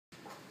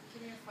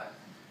foot.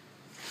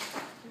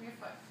 Give me your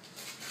foot.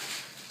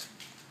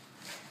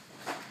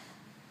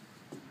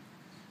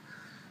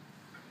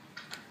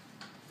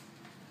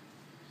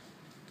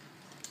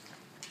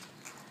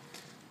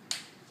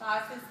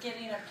 Boss is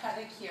getting a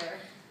pedicure.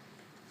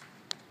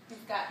 He's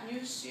got new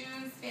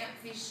shoes,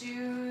 fancy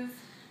shoes.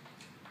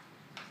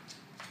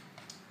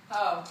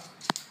 Oh.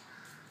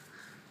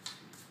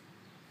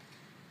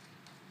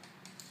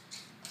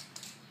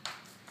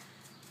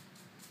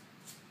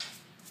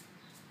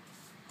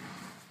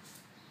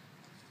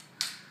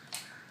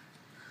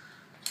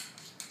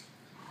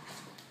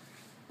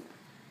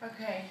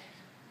 Okay.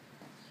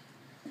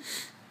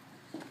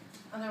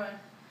 Other one.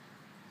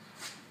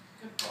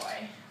 Good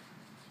boy.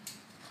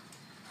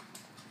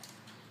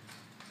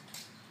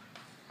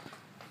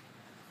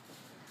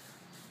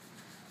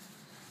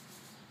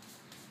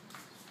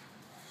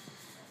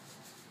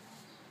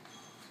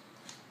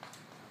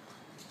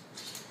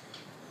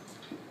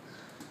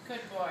 Good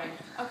boy.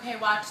 Okay,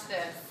 watch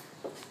this.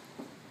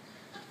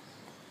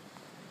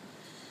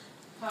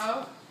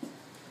 Ho.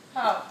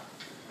 Ho.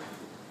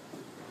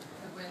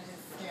 The wind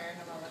is scaring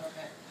him a little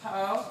bit.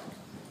 Ho.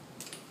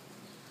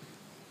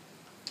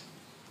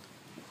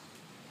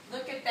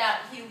 Look at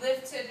that. He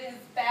lifted his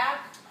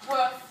back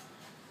hoof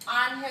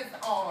on his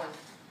own.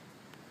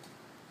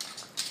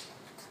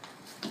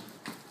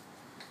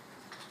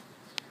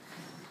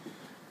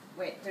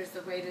 Wait, there's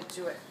a way to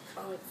do it.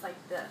 Oh, it's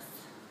like this.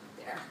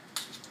 There.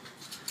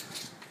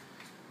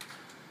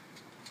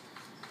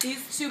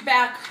 These two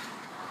back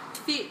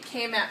feet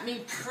came at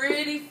me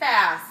pretty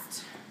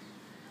fast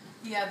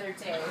the other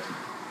day.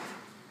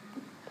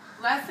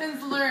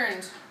 Lessons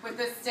learned with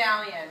the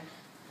stallion.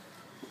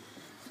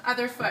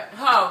 Other foot.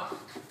 Ho.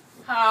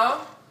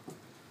 Ho.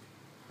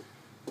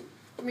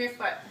 Give me your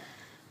foot.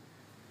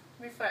 Give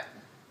me your foot.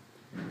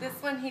 This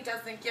one he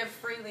doesn't give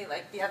freely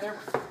like the other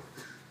one.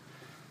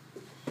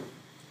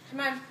 Come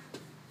on.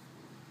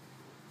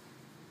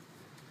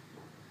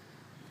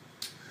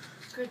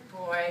 Good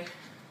boy.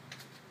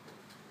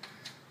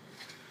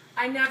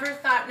 I never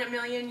thought in a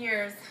million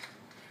years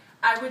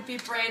I would be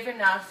brave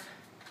enough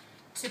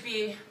to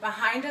be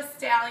behind a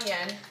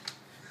stallion,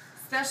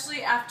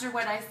 especially after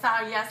what I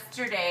saw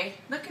yesterday.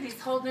 Look at, he's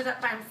holding it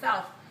up by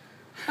himself.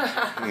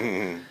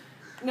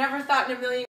 Never thought in a million